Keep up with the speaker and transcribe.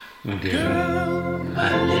Girl,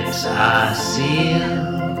 my lips are sealed.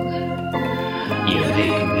 You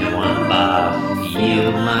make me want barf.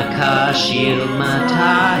 Yield my car, shield my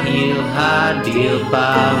tie, heel, high deal,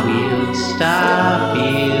 bar wheel, stop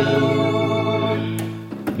you.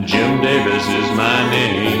 Jim Davis is my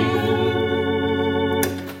name.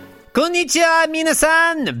 こんにちは、皆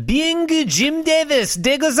さん。ビング・ジム・デイビス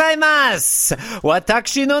でございます。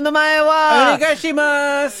私の名前は、お願いし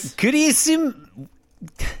ます。クリス...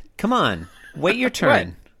 Come on. Wait your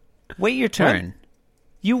turn. Wait your turn. What?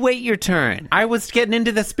 You wait your turn. I was getting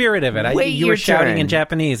into the spirit of it. You were shouting in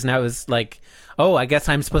Japanese, and I was like, oh, I guess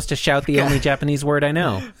I'm supposed to shout the only Japanese word I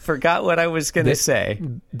know. Forgot what I was going to say.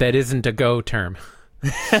 That isn't a go term.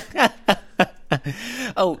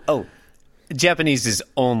 Oh. Japanese is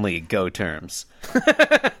only go terms.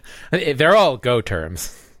 They're all go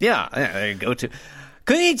terms. Yeah, go to.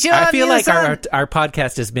 Konnichiwa, I feel like our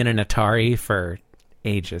podcast has been an Atari for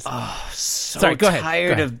ages. Oh, so Sorry, go ahead.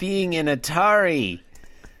 tired of being an Atari.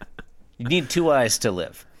 You need 2 eyes to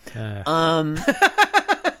live.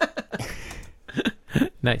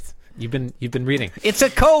 Nice. You've been reading. It's a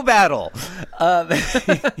co-battle.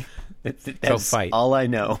 That's fight. all I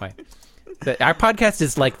know. Fight. Our podcast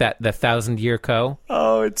is like that, the 1,000-year co.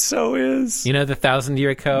 Oh, it so is. You know the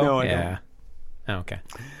 1,000-year co? No, I don't. Oh, okay.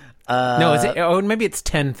 No, is it? Oh, maybe it's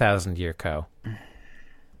 10,000-year co.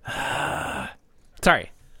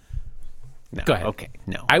 Sorry. No, Go ahead. Okay,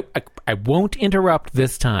 no. I won't interrupt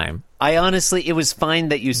this time. I honestly, it was fine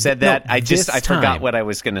that you said that. I forgot time. what I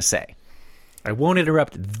was going to say. I won't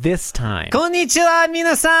interrupt this time. こんにちは、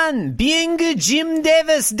皆さん。ビング・ジム・デイ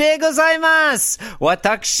ビスでございます。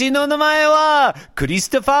私の名前は、クリス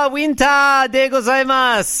トファー・ウィンターでござい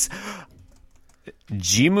ます。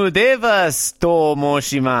ジム・デイビスと申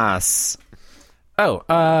します。Oh,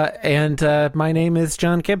 and my name is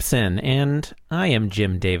John Gibson, and I am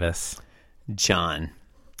Jim Davis. John.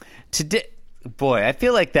 Today, boy, I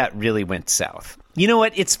feel like that really went south. You know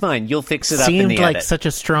what? It's fine. You'll fix it up in the edit. Seemed like such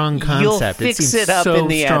a strong concept. You'll fix it up in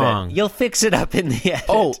the edit. You'll fix it up in the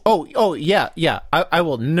edit. Oh, yeah. I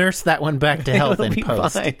will nurse that one back to health in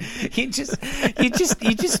post. Fine. You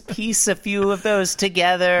just piece a few of those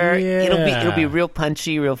together. Yeah. It'll be real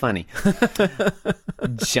punchy, real funny.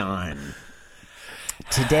 John.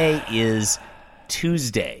 Today is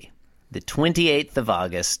Tuesday, the 28th of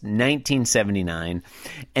August, 1979,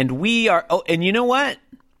 and we are. Oh, and you know what?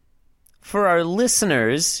 For our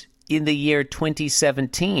listeners in the year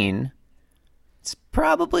 2017, it's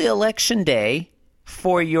probably election day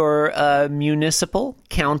for your municipal,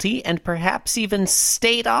 county, and perhaps even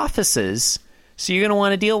state offices. So you're going to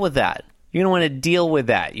want to deal with that. You're going to want to deal with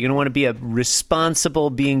that. You're going to want to be a responsible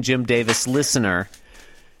Being Jim Davis listener.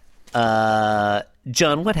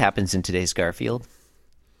 John, what happens in today's Garfield?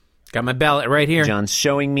 Got my ballot right here. John's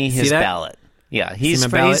showing me his ballot. Yeah, he's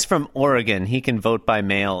from Oregon. He can vote by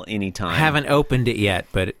mail anytime. Haven't opened it yet,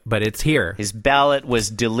 but it's here. His ballot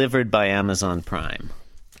was delivered by Amazon Prime.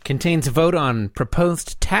 Contains a vote on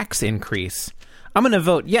proposed tax increase. I'm going to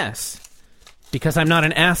vote yes, because I'm not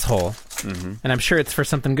an asshole, and I'm sure it's for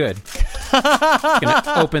something good. Going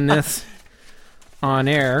to open this on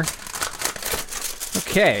air.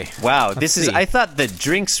 Okay. Wow, see. I thought the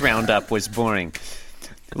drinks roundup was boring.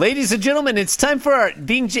 Ladies and gentlemen, it's time for our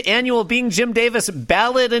annual Being Jim Davis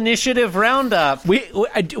ballot initiative roundup.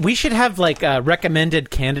 We should have like recommended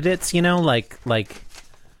candidates, you know, like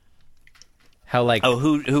how like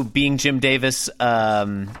who Being Jim Davis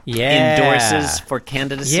endorses for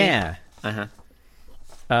candidacy. Yeah.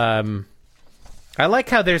 I like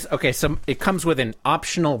how there's so it comes with an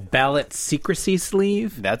optional ballot secrecy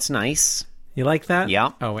sleeve. That's nice. You like that?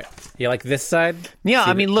 Yeah. Oh, wait. You like this side? Yeah,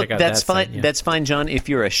 I mean, look, that's fine. Side, yeah. That's fine, John, if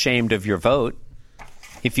you're ashamed of your vote.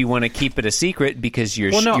 If you want to keep it a secret because you're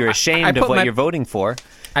ashamed of what you're voting for.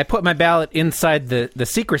 I put my ballot inside the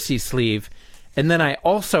secrecy sleeve, and then I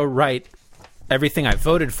also write everything I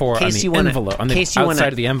voted for on the envelope, on the outside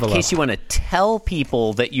of the envelope. In case you want to tell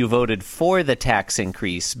people that you voted for the tax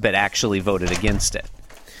increase but actually voted against it.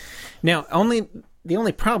 Now, the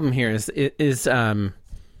only problem here is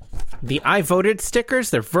the I voted stickers,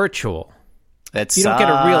 they're virtual. You don't get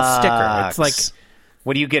a real sticker. It's like...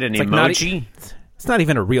 What do you get, an emoji? It's not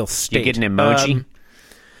even a real state. You get an emoji?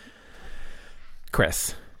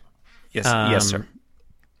 Chris. Yes, sir.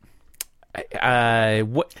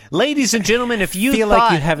 Ladies and gentlemen, if you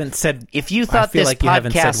thought... you haven't said... If you thought this like you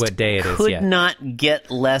haven't said podcast what day it is could yet. not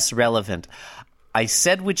get less relevant... I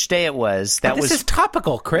said which day it was. This is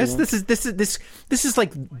topical, Chris. This is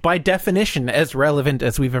like by definition as relevant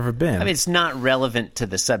as we've ever been. I mean, it's not relevant to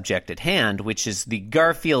the subject at hand, which is the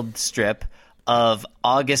Garfield strip of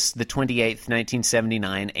August the 28th,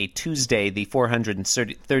 1979, a Tuesday, the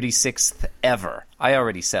 436th ever. I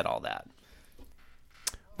already said all that.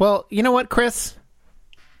 Well, you know what, Chris?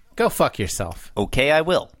 Go fuck yourself. Okay, I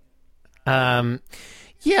will. Today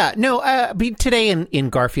in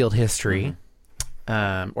Garfield history,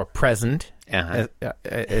 or present, if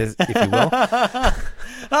you will,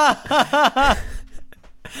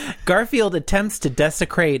 Garfield attempts to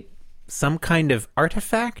desecrate some kind of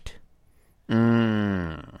artifact.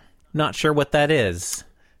 Not sure what that is.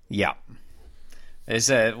 Yeah.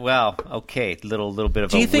 There's okay, little bit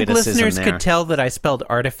of Do you think listeners there. could tell that I spelled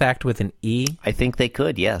artifact with an E? I think they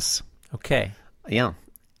could, yes. Okay. Yeah.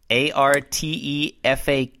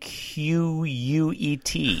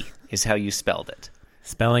 Artefaqut is how you spelled it.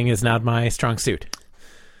 Spelling is not my strong suit.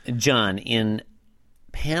 John, in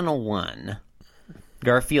panel 1,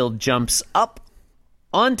 Garfield jumps up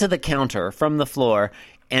onto the counter from the floor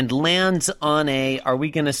and lands on are we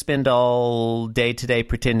going to spend all day today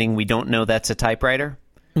pretending we don't know that's a typewriter?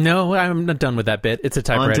 No, I'm not done with that bit. It's a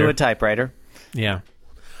typewriter. Onto a typewriter. Yeah.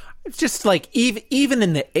 It's just like, even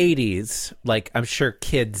in the 80s, like, I'm sure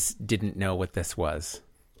kids didn't know what this was.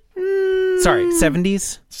 Sorry,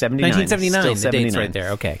 70s? 79. 1979. Still The 79. date's right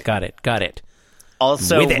there. Okay, got it.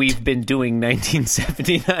 Also, we've been doing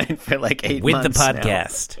 1979 for like 8 with months the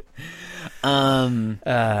podcast.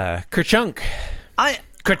 Kerchunk.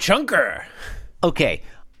 Kerchunker. Okay,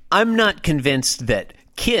 I'm not convinced that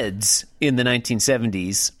kids in the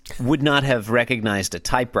 1970s would not have recognized a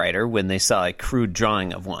typewriter when they saw a crude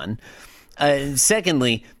drawing of one.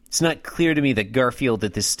 Secondly, it's not clear to me that Garfield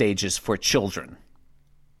at this stage is for children.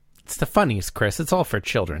 It's the funnies, Chris. It's all for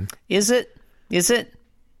children. Is it?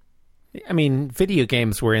 I mean, video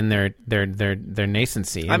games were in their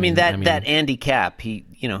nascency. I mean, that Andy Capp, he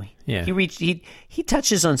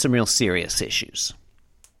touches on some real serious issues.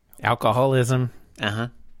 Alcoholism.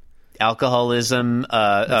 Alcoholism.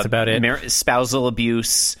 That's about it. Spousal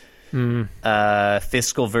abuse.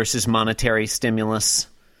 Fiscal versus monetary stimulus.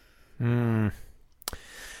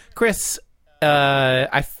 Chris,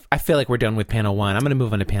 I feel like we're done with panel 1. I'm going to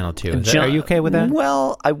move on to panel 2. Are you okay with that?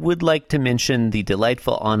 Well, I would like to mention the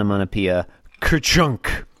delightful onomatopoeia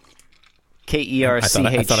Kerchunk. Kerchunk.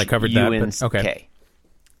 I thought I covered that, but okay.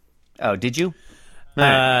 Oh, did you?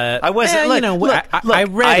 I wasn't. Look, I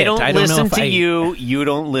read it. I don't listen to you. You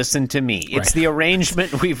don't listen to me. It's right. The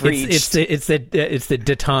arrangement we've reached. It's the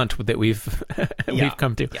detente that we've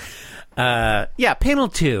come to. Panel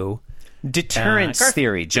 2. Deterrence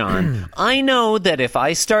theory, John. I know that if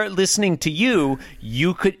I start listening to you,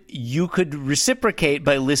 you could reciprocate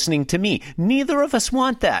by listening to me. Neither of us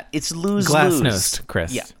want that. It's lose-lose. Glasnost,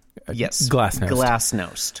 Chris. Yeah. Yes. Glasnost.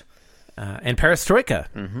 Glasnost. And perestroika.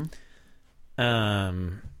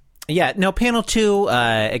 Panel 2,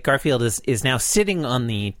 Garfield is now sitting on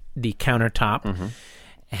the countertop,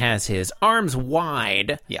 has his arms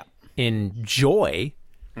wide in joy,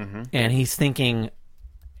 and he's thinking,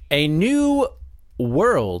 a new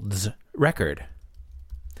world's record.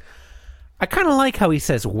 I kind of like how he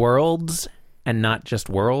says worlds and not just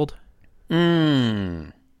world.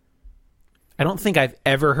 I don't think I've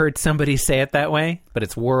ever heard somebody say it that way, but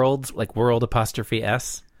it's worlds, like world apostrophe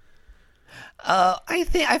S. I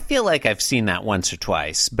feel like I've seen that once or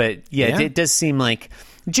twice, but it does seem like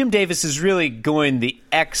Jim Davis is really going the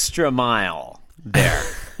extra mile there.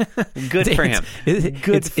 Good for him.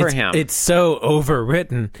 Good for him. It's so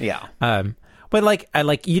overwritten. Yeah.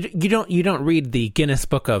 But you don't read the Guinness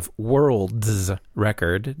Book of Worlds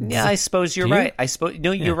record. Yeah, I suppose you're right.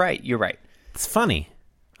 You're right. You're right. It's funny.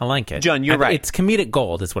 I like it. John, you're right. It's comedic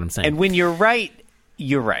gold is what I'm saying. And when you're right,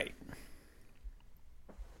 you're right.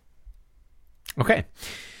 Okay.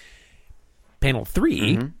 Panel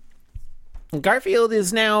 3. Garfield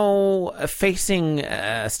is now facing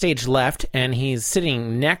stage left, and he's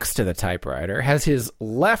sitting next to the typewriter, has his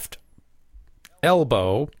left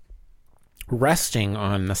elbow resting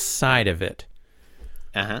on the side of it.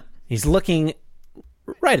 He's looking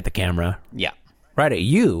right at the camera. Yeah. Right at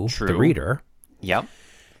you, True. the reader. Yep.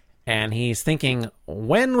 And he's thinking,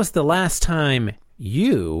 when was the last time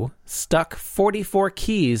you stuck 44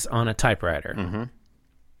 keys on a typewriter?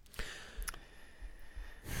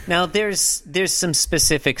 Now, there's some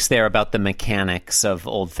specifics there about the mechanics of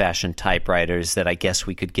old-fashioned typewriters that I guess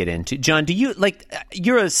we could get into. John, do you,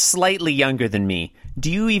 you're a slightly younger than me.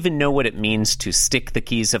 Do you even know what it means to stick the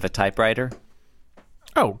keys of a typewriter?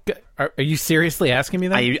 Oh, are you seriously asking me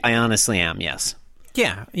that? I honestly am, yes.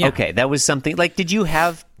 Yeah. Okay, that was something, did you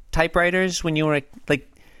have typewriters when you were,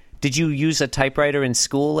 did you use a typewriter in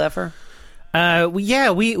school ever? Because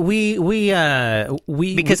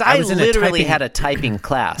I was in a literally typing- had a typing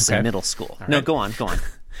class in Okay. middle school. No, right. go on.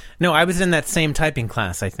 No, I was in that same typing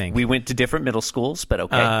class, I think. We went to different middle schools, but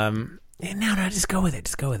okay. No, just go with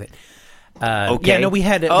it. Okay. Yeah, no, we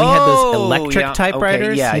had those electric typewriters.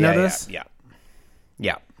 Okay. Yeah, you know yeah, those?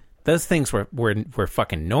 Yeah. Those things were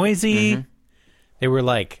fucking noisy. Mm-hmm. They were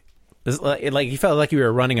like you felt like you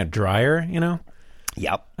were running a dryer, you know?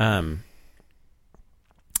 Yep.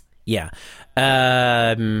 Yeah.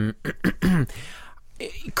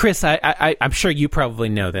 Chris, I'm sure you probably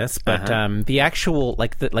know this, but the actual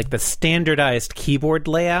the standardized keyboard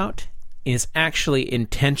layout is actually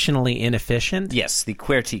intentionally inefficient. Yes, the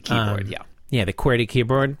QWERTY keyboard. Yeah, the QWERTY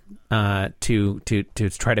keyboard to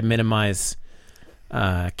try to minimize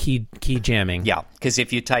key jamming. Yeah, because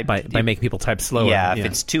if you type by making people type slower. Yeah, if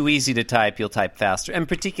it's too easy to type, you'll type faster. And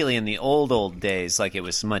particularly in the old days, like it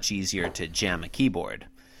was much easier to jam a keyboard.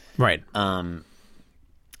 Right.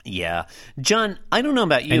 Yeah, John, I don't know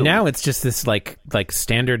about you. And now it's just this like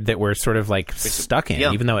standard that we're sort of like stuck in,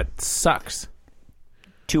 Yeah. even though it sucks.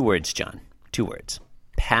 2 words, John. 2 words.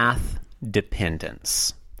 Path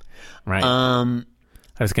dependence. Right. I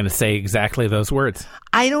was going to say exactly those words.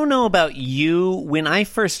 I don't know about you. When I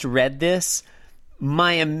first read this,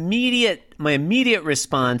 my immediate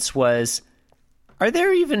response was, are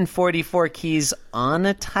there even 44 keys on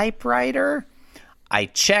a typewriter? I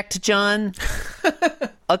checked, John.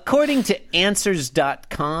 According to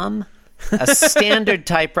Answers.com, a standard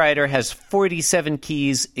typewriter has 47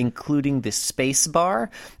 keys, including the space bar.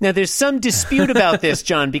 Now, there's some dispute about this,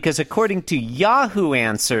 John, because according to Yahoo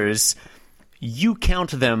Answers, you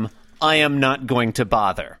count them. I am not going to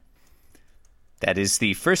bother. That is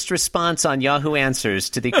the first response on Yahoo Answers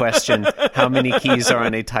to the question, how many keys are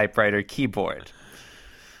on a typewriter keyboard?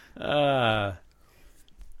 That's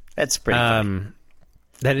pretty funny.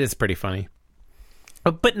 That is pretty funny.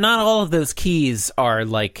 But not all of those keys are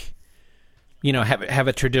like, you know, have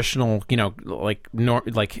a traditional, you know, like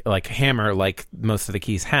hammer like most of the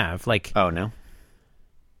keys have. Like, Oh, no?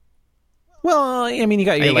 well, I mean, you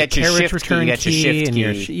got your you like got your carriage shift key, return you got your shift and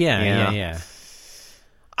your key. yeah.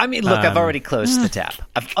 I mean, look, I've already closed the tab.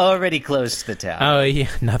 Oh yeah,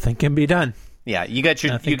 nothing can be done. Yeah, you got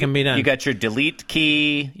your Nothing can be done. You got your delete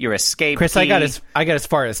key, your escape Chris, key. I got as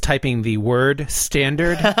far as typing the word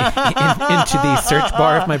standard into the search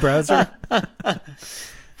bar of my browser.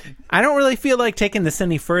 I don't really feel like taking this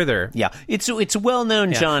any further. Yeah, it's well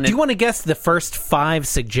known, Yeah. John. Do you want to guess the first 5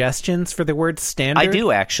 suggestions for the word standard? I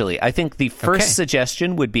do, actually. I think the first Okay.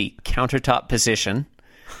 suggestion would be countertop position.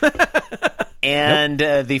 And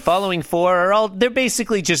the following 4 are they're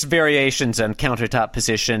basically just variations on countertop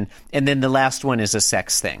position. And then the last one is a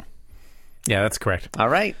sex thing. Yeah, that's correct. All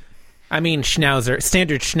right. I mean, schnauzer,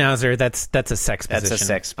 standard schnauzer, that's a sex position. That's a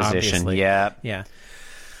sex position. Obviously. Yeah. Yeah.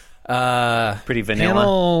 Pretty vanilla.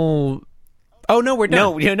 Panel... Oh, no, we're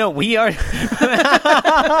done. No, we are.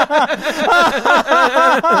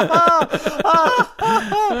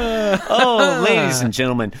 Oh, ladies and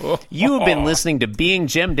gentlemen, you have been listening to Being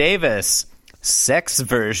Jim Davis, Sex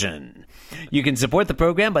Version. You can support the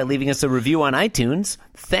program by leaving us a review on iTunes.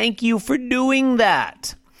 Thank you for doing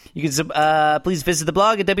that. You can please visit the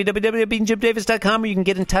blog at www.beingjimdavis.com, where you can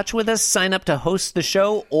get in touch with us, sign up to host the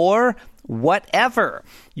show, or whatever.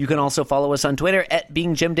 You can also follow us on Twitter at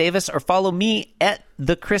BeingJimDavis, or follow me at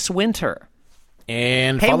the Chris Winter.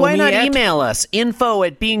 And Hey, follow why me not at... email us?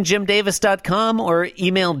 info@beingjimdavis.com, or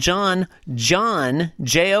email John, Jon, at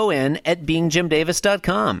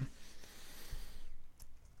beingjimdavis.com.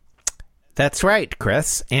 That's right,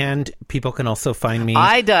 Chris. And people can also find me...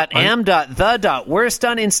 I.am.the.worst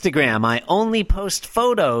on Instagram. I only post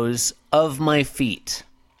photos of my feet.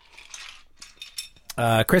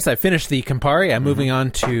 Chris, I finished the Campari. I'm moving on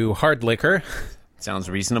to hard liquor, Sounds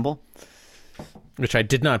reasonable. which I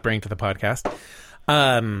did not bring to the podcast.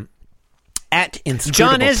 At Inscrutable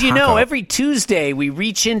John, as you know, Taco. every Tuesday we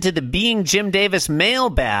reach into the Being Jim Davis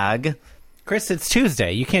mailbag. Chris, it's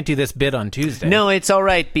Tuesday. You can't do this bit on Tuesday. No, it's all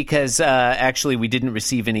right, because actually we didn't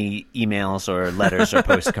receive any emails or letters or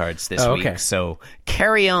postcards this Oh, week. okay. So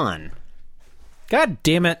carry on. God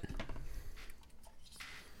damn it.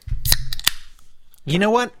 You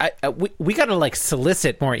know what? We got to, like,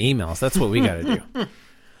 solicit more emails. That's what we got to do.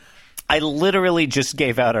 I literally just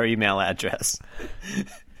gave out our email address.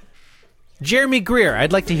 Jeremy Greer,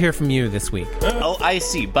 I'd like to hear from you this week. Oh, I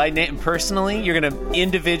see. By name, personally, you're going to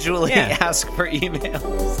individually Yeah. ask for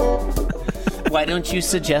emails. Why don't you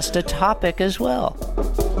suggest a topic as well?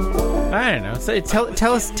 I don't know. So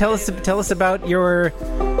tell us about your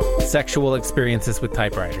sexual experiences with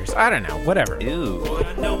typewriters. I don't know. Whatever. Ew.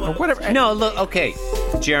 Or whatever. No, look, okay.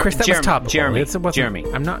 Chris, that was topical. Jeremy, It wasn't- Jeremy.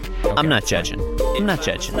 I'm not. Okay. I'm not judging. I'm not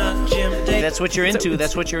judging. That's what you're into.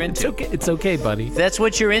 That's what you're into. It's okay, buddy. That's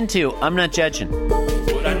what you're into. I'm not judging.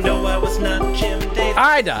 I'm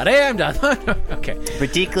done. Okay.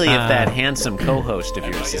 Particularly if that handsome co-host of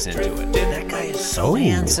yours is into it. That guy is so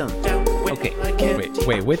handsome. Okay.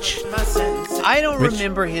 Wait, which? I don't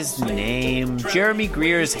remember his name. Jeremy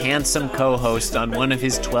Greer's handsome co-host on one of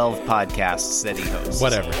his 12 podcasts that he hosts.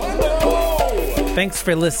 Whatever. Thanks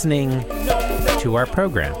for listening to our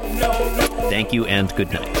program. Thank you and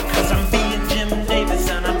good night.